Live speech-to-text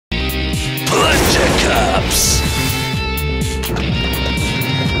Plunger Cops.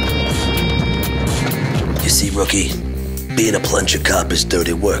 You see, rookie, being a plunger cop is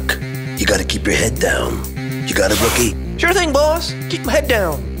dirty work. You gotta keep your head down. You got it, rookie? Sure thing, boss. Keep my head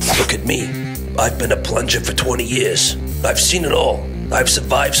down. Look at me. I've been a plunger for 20 years. I've seen it all. I've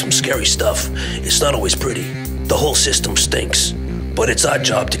survived some scary stuff. It's not always pretty. The whole system stinks. But it's our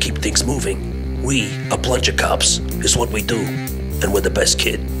job to keep things moving. We, a plunger cops, is what we do. And we're the best,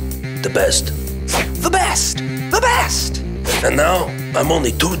 kid. The best. The best! The best! And now, I'm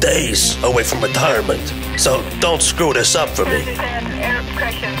only 2 days away from retirement. So don't screw this up for me.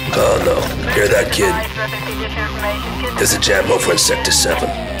 Oh no. Hear that, kid? There's a jam over in Sector 7.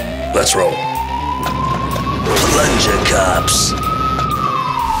 Let's roll. Plunger Cops.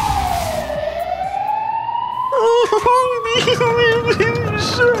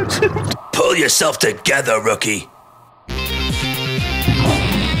 Pull yourself together, rookie.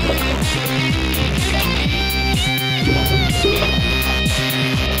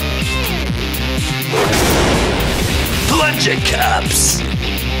 Plunger Cops.